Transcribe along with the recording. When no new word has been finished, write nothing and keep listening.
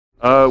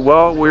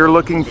Well, we're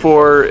looking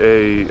for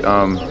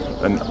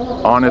an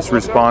honest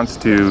response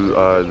to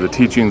the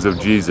teachings of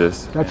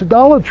Jesus. That's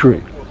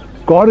idolatry.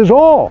 God is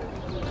all.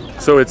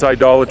 So it's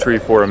idolatry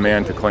for a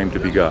man to claim to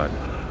be God.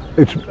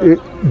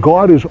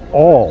 God is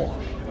all.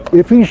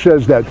 If he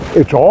says that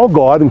it's all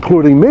God,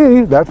 including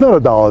me, that's not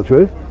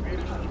idolatry.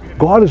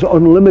 God is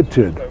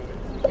unlimited.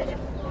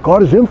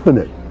 God is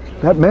infinite.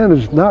 That man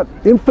is not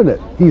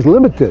infinite. He's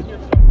limited.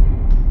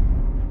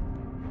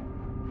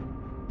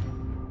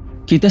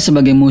 Kita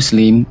sebagai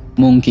muslim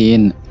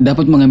mungkin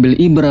dapat mengambil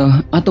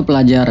ibrah atau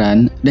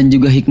pelajaran dan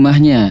juga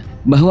hikmahnya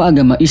bahwa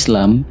agama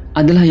Islam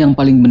adalah yang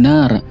paling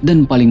benar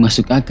dan paling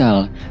masuk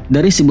akal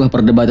dari sebuah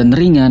perdebatan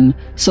ringan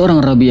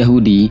seorang Rabi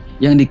Yahudi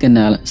yang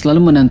dikenal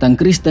selalu menentang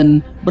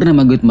Kristen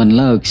bernama Gutman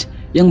Locks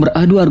yang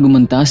beradu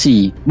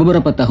argumentasi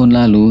beberapa tahun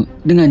lalu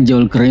dengan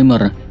Joel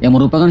Kramer yang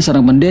merupakan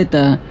seorang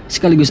pendeta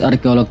sekaligus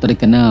arkeolog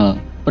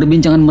terkenal.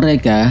 Perbincangan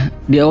mereka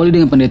diawali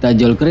dengan Pendeta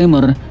Joel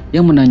Kramer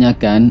yang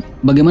menanyakan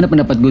bagaimana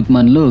pendapat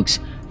Gutman Locks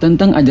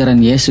tentang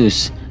ajaran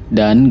Yesus,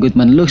 dan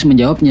Gutman Locks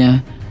menjawabnya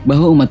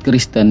bahwa umat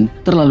Kristen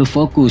terlalu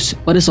fokus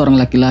pada seorang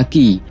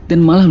laki-laki dan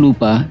malah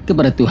lupa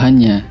kepada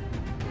Tuhannya.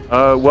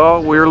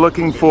 Well, we're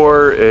looking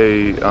for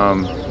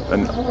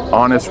an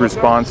honest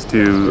response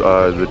to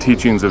the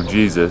teachings of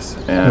Jesus.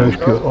 And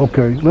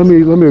okay, let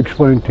me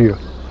explain to you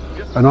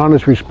an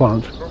honest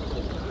response.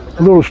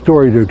 A little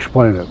story to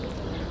explain it.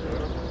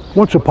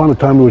 Once upon a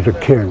time there was a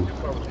king,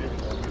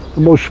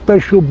 the most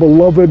special,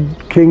 beloved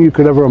king you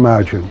could ever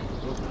imagine.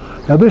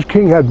 Now this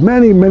king had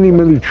many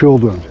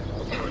children,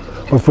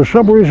 but for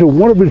some reason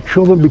one of his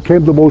children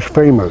became the most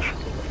famous,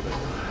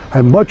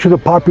 and much of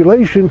the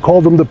population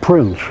called him the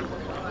prince.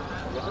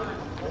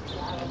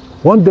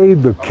 One day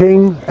the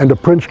king and the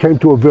prince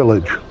came to a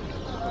village,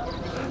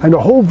 and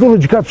the whole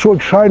village got so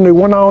excited they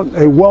went out and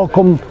they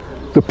welcomed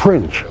the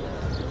prince.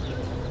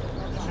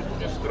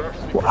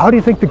 Well, how do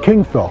you think the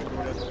king felt?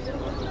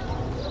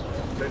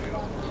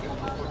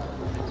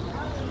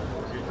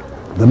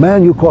 The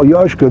man you call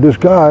Yashka, this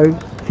guy,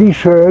 he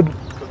said,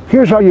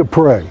 here's how you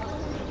pray.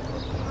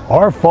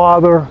 Our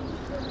Father.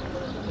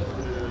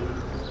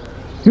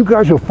 You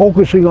guys are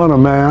focusing on a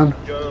man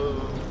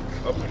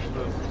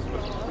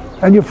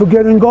and you're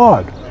forgetting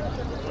God,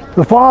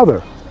 the Father.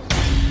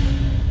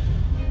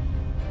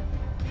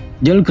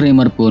 Joel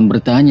Kramer pun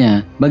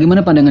bertanya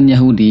bagaimana pandangan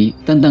Yahudi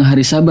tentang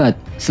hari Sabat.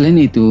 Selain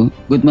itu,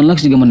 Gutman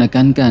Locks juga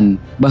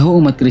menekankan bahwa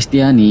umat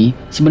Kristiani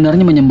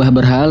sebenarnya menyembah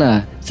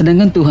berhala,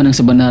 sedangkan Tuhan yang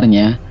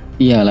sebenarnya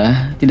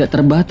ialah tidak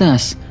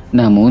terbatas,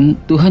 namun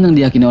Tuhan yang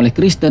diyakini oleh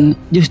Kristen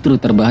justru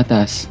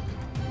terbatas.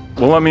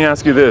 Well, let me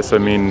ask you this. I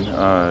mean,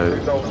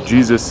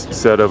 Jesus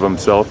said of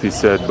himself, he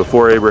said,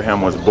 before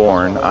Abraham was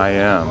born, I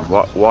am.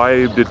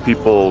 Why did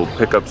people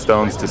pick up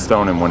stones to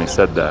stone him when he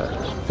said that?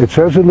 It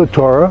says in the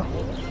Torah,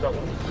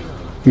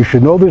 you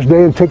should know this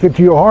day and take it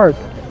to your heart.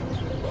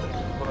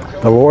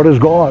 The Lord is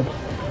God.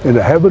 In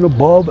the heaven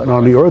above and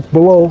on the earth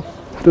below,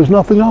 there's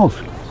nothing else.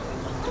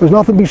 There's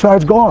nothing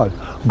besides God.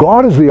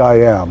 God is the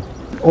I am.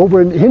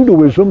 Over in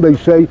Hinduism, they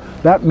say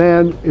that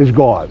man is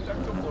God.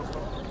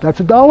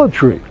 That's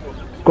idolatry.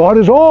 God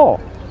is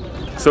all.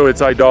 So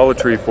it's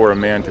idolatry for a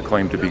man to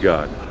claim to be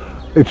God.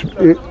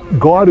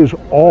 God is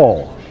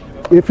all.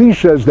 If he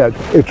says that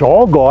it's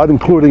all God,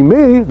 including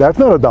me, that's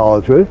not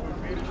idolatry.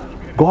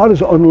 God is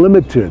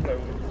unlimited.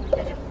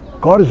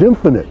 God is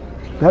infinite.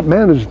 That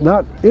man is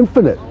not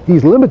infinite.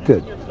 He's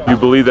limited. You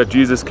believe that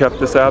Jesus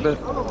kept the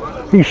Sabbath?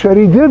 He said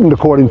he didn't,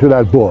 according to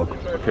that book.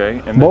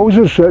 Okay. And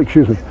Moses said,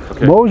 excuse me,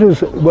 okay.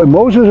 In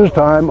Moses'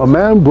 time, a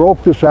man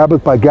broke the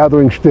Sabbath by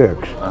gathering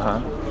sticks.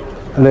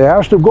 And they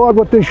asked of God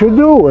what they should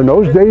do. In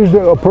those days,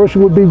 a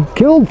person would be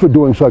killed for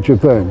doing such a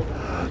thing.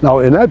 Now,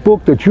 in that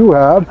book that you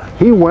have,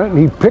 he went and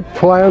he picked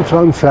plants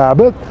on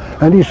Sabbath,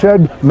 and he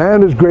said,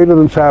 man is greater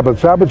than Sabbath.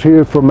 Sabbath's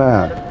here for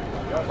man.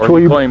 Or so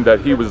he claimed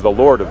that he was the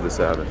Lord of the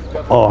Sabbath.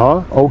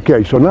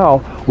 Okay, so now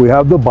we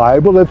have the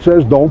Bible that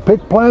says don't pick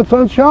plants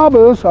on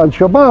Shabbos, on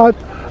Shabbat,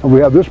 and we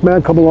have this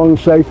man come along and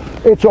say,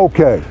 it's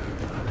okay.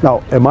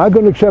 Now, am I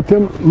going to accept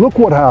him? Look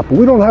what happened.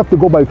 We don't have to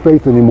go by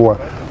faith anymore.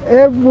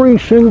 Every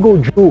single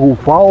Jew who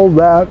followed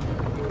that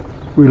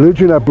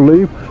religion, that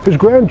belief, his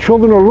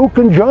grandchildren are Luke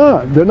and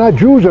John. They're not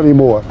Jews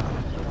anymore.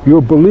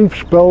 Your belief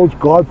spells,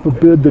 God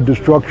forbid, the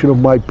destruction of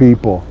my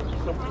people.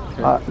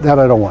 That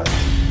I don't want.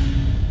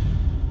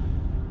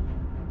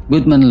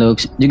 Gutman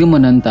Locks juga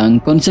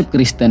menentang konsep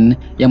Kristen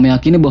yang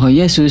meyakini bahwa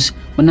Yesus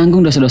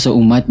menanggung dosa-dosa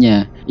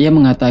umatnya. Ia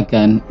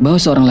mengatakan bahwa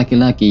seorang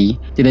laki-laki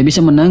tidak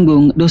bisa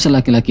menanggung dosa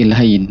laki-laki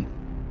lain.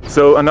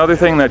 So another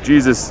thing that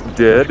Jesus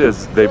did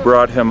is they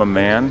brought him a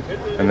man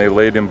and they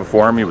laid him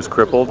before him. He was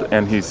crippled,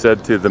 and he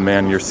said to the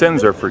man, your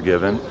sins are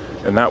forgiven,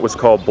 and that was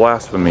called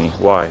blasphemy.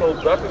 Why?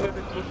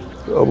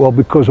 Well,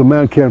 because a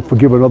man can't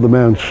forgive another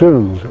man's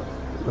sins.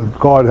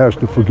 God has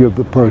to forgive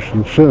the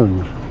person's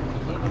sins.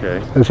 Okay.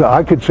 And so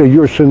I could say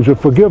your sins are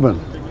forgiven.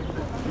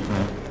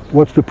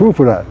 What's the proof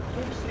of that?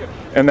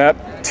 And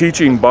that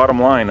teaching, bottom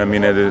line, I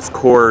mean, at its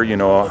core, you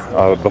know,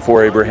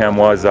 before Abraham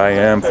was, I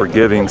am,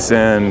 forgiving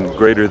sin,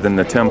 greater than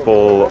the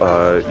temple,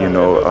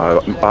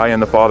 I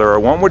and the Father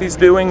are one. What he's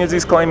doing is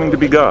he's claiming to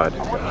be God,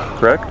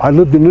 correct? I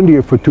lived in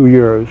India for 2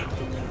 years,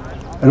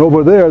 and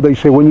over there they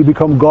say when you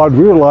become God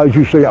realized,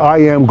 you say, I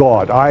am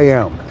God, I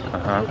am.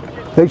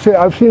 They say,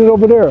 I've seen it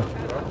over there.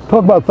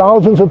 Talk about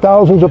thousands and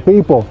thousands of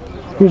people.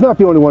 He's not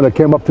the only one that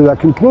came up to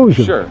that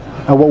conclusion. Sure.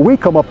 And what we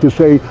come up to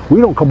say,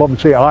 we don't come up and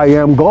say, I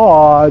am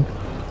God.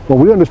 When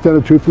we understand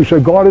the truth, we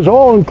say, God is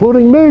all,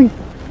 including me.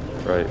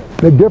 Right.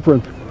 Big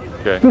difference.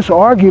 Okay. This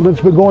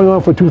argument's been going on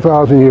for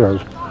 2,000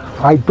 years.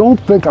 I don't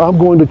think I'm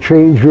going to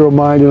change your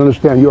mind and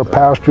understand. You're a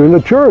pastor in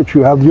the church.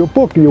 You have your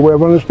book and your way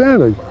of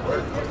understanding.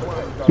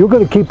 You're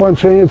going to keep on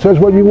saying it says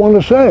what you want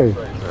to say.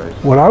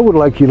 What I would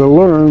like you to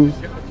learn,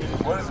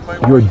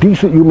 you're a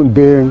decent human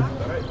being.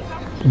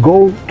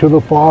 Go to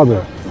the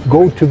Father.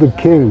 Go to the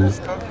King.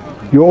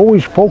 You're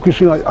always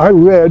focusing on, I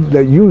read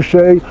that you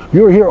say,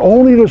 you're here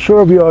only to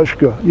serve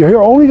Yashka. You're here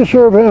only to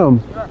serve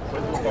him.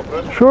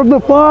 Serve the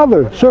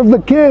Father. Serve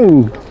the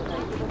King.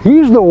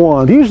 He's the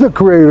one. He's the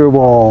creator of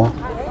all.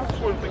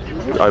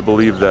 I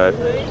believe that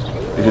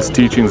his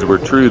teachings were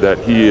true, that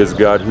he is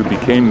God who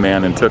became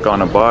man and took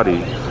on a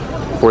body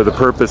for the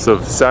purpose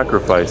of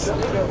sacrifice,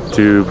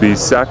 to be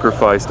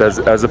sacrificed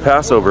as a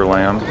Passover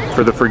lamb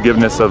for the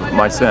forgiveness of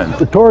my sin.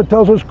 The Torah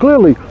tells us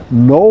clearly,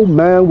 no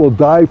man will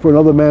die for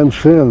another man's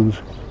sins.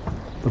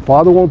 The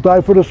Father won't die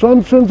for the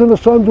Son's sins, and the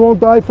Son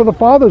won't die for the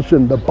Father's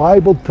sin. The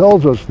Bible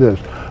tells us this.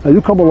 Now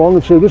you come along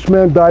and say, this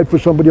man died for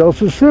somebody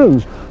else's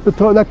sins.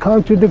 That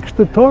contradicts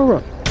the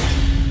Torah.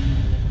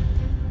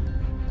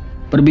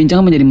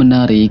 Perbincangan menjadi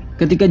menarik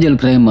ketika Joel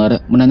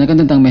Kramer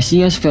menanyakan tentang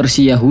Mesias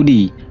versi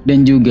Yahudi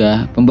dan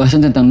juga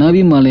pembahasan tentang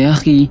Nabi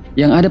Malachi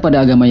yang ada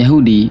pada agama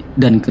Yahudi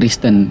dan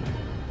Kristen.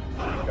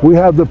 We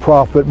have the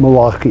prophet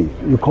Malachi.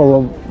 You call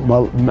him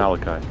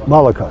Malachi.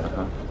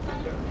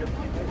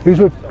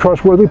 He's a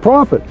trustworthy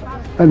prophet.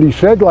 And he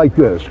said like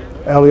this,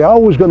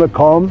 Eliyahu was going to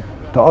come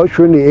to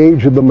usher in the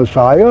age of the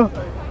Messiah,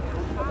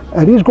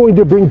 and he's going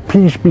to bring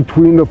peace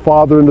between the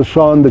Father and the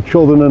Son, the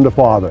children and the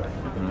Father.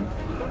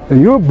 In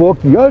your book,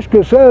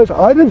 Yashka says,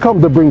 I didn't come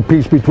to bring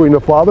peace between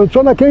the Father and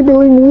Son, I came to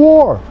bring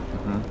war.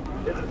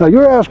 Now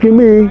you're asking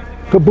me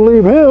to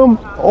believe him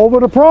over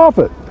the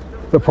prophet.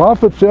 The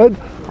prophet said,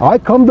 I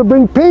come to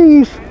bring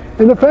peace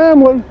in the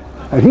family.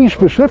 And he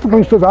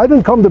specifically says, I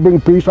didn't come to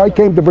bring peace, I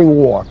came to bring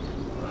war.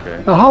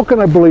 Okay. Now how can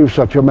I believe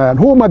such a man?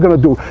 Who am I going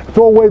to do?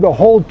 Throw away the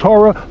whole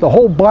Torah, the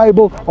whole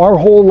Bible, our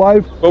whole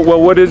life?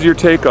 Well, what is your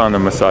take on the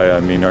Messiah?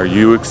 I mean, are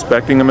you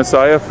expecting a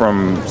Messiah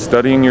from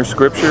studying your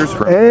scriptures?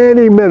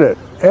 Any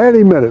minute.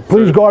 Any minute,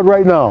 please God,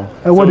 right now.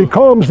 And when he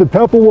comes, the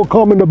temple will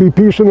come and there'll be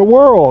peace in the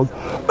world.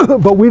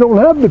 But we don't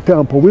have the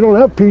temple. We don't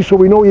have peace, so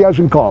we know he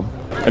hasn't come.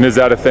 And is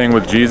that a thing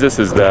with Jesus?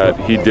 Is that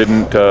he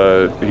didn't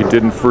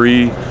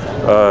free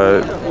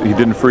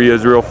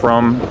Israel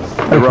from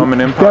the Roman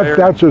Empire?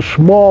 That's a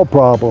small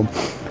problem.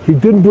 He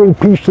didn't bring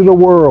peace to the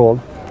world.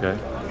 Okay.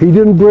 He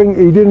didn't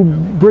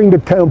bring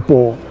the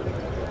temple.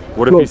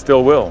 What if he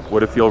still will?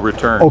 What if he'll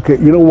return? Okay,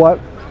 you know what?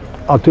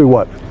 I'll tell you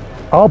what.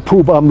 I'll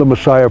prove I'm the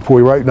Messiah for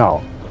you right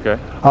now. Okay.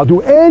 I'll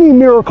do any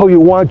miracle you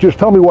want. Just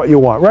tell me what you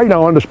want right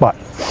now on the spot.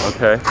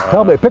 Okay.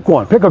 Tell me. Pick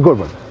one. Pick a good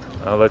one.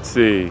 Let's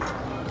see.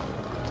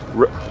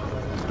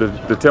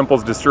 The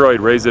temple's destroyed.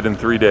 Raise it in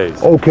 3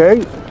 days.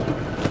 Okay.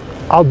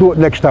 I'll do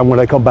it next time when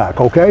I come back.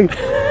 Okay.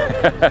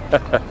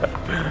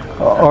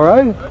 All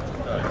right.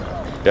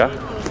 Yeah.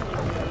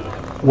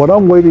 What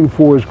I'm waiting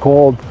for is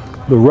called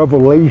the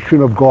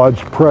revelation of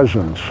God's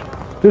presence.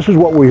 This is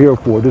what we're here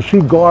for, to see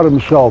God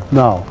himself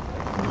now.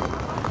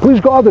 Please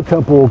God, the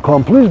temple will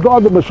come. Please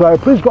God, the Messiah.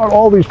 Please God,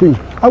 all these things.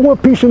 I want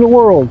peace in the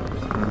world.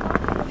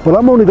 But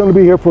I'm only going to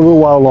be here for a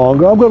little while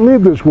longer. I'm going to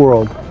leave this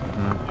world.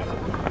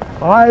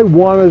 I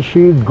want to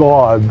see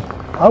God.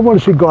 I want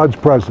to see God's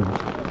presence.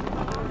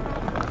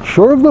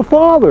 Serve the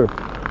Father.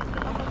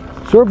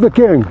 Serve the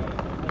King.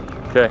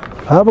 Okay.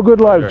 Have a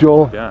good life,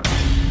 Joel. Yeah.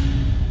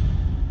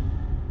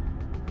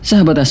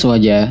 Sahabat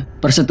Aswaja,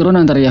 perseteruan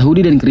antara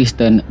Yahudi dan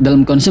Kristen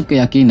dalam konsep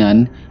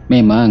keyakinan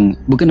memang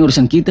bukan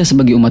urusan kita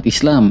sebagai umat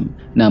Islam,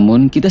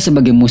 namun kita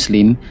sebagai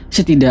Muslim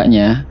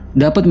setidaknya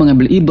dapat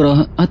mengambil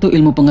ibrah atau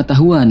ilmu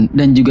pengetahuan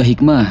dan juga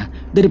hikmah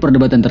dari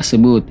perdebatan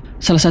tersebut.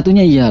 Salah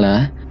satunya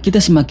ialah kita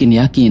semakin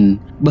yakin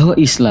bahwa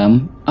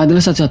Islam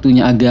adalah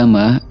satu-satunya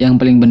agama yang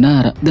paling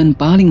benar dan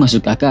paling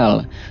masuk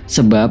akal.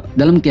 Sebab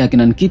dalam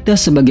keyakinan kita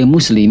sebagai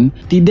Muslim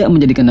tidak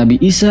menjadikan Nabi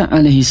Isa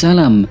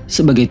alaihissalam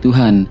sebagai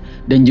Tuhan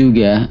dan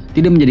juga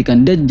tidak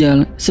menjadikan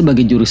Dajjal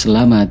sebagai juru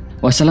selamat.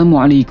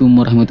 Wassalamualaikum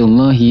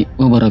warahmatullahi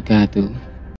wabarakatuh.